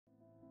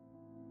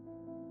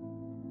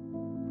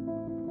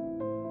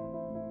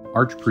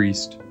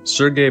Archpriest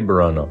Sergiy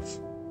Baranov.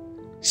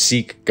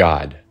 Seek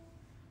God.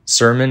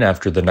 Sermon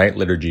after the Night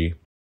Liturgy,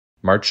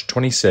 March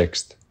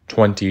 26th,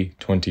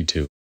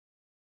 2022.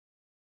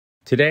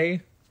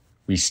 Today,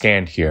 we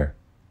stand here,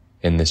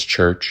 in this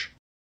church,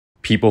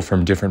 people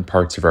from different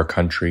parts of our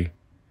country.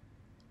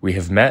 We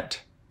have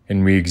met,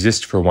 and we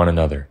exist for one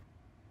another.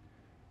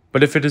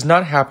 But if it has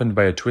not happened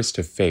by a twist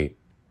of fate,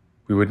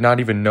 we would not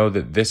even know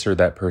that this or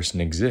that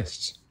person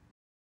exists.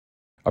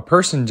 A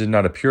person did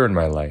not appear in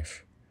my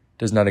life,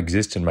 does not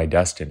exist in my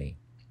destiny,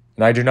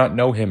 and I do not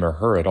know him or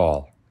her at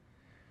all.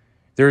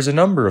 There is a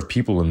number of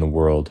people in the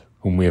world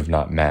whom we have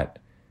not met,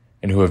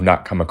 and who have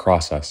not come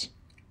across us.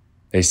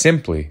 They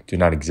simply do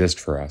not exist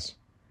for us.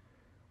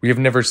 We have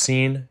never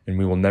seen, and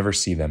we will never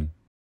see them.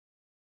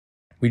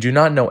 We do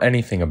not know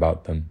anything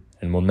about them,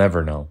 and will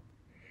never know.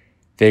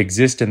 They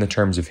exist in the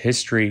terms of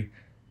history,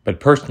 but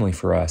personally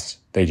for us,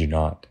 they do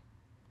not.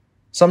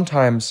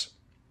 Sometimes,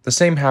 the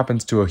same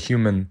happens to a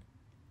human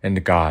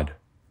and God.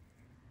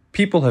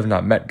 People have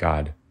not met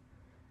God.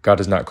 God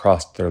has not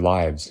crossed their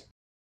lives,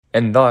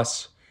 and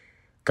thus,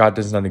 God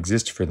does not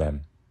exist for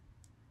them.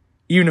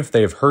 Even if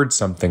they have heard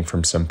something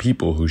from some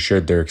people who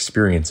shared their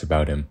experience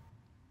about him,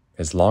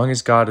 as long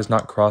as God has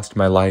not crossed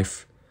my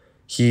life,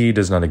 he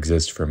does not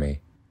exist for me.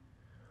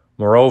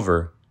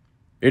 Moreover,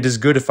 it is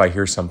good if I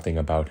hear something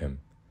about him,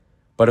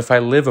 but if I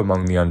live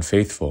among the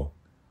unfaithful,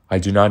 I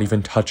do not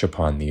even touch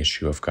upon the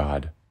issue of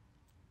God.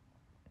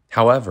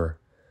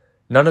 However,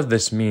 none of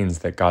this means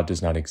that God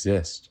does not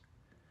exist.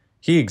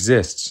 He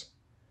exists.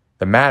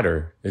 The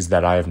matter is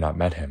that I have not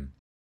met him.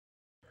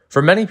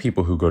 For many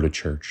people who go to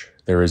church,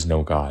 there is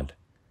no God.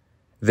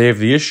 They have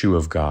the issue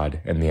of God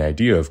and the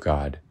idea of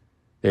God.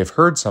 They have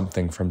heard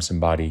something from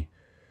somebody,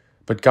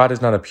 but God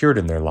has not appeared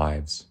in their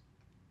lives.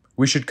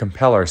 We should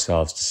compel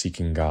ourselves to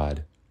seeking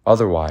God.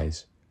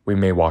 Otherwise, we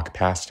may walk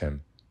past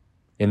him.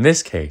 In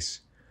this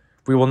case,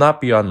 we will not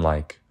be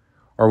unlike,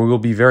 or we will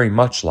be very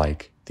much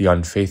like, the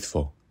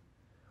unfaithful.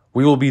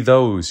 We will be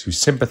those who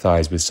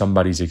sympathize with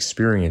somebody's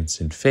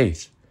experience and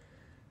faith,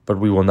 but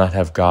we will not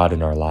have God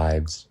in our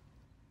lives.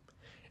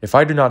 If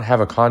I do not have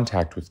a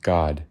contact with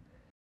God,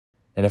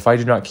 and if I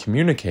do not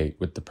communicate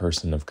with the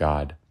person of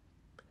God,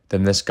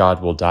 then this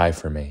God will die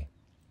for me.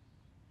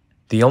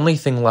 The only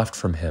thing left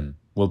from him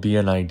will be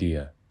an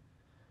idea.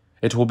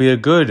 It will be a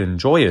good and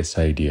joyous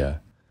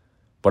idea,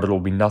 but it will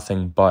be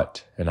nothing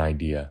but an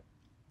idea.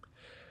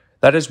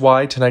 That is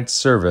why tonight's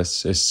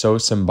service is so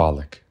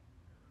symbolic.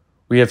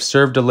 We have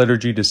served a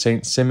liturgy to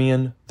Saint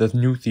Symeon, the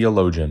new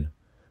theologian,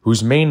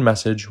 whose main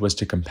message was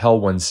to compel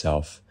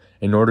oneself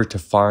in order to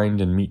find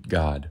and meet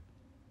God.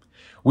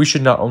 We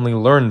should not only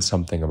learn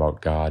something about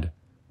God,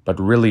 but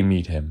really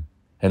meet him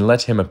and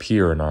let him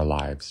appear in our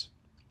lives.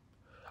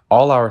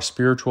 All our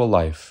spiritual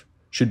life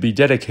should be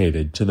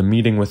dedicated to the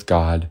meeting with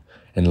God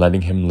and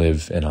letting him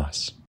live in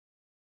us.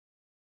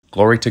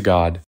 Glory to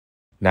God,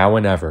 now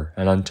and ever,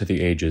 and unto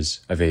the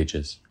ages of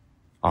ages.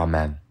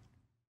 Amen.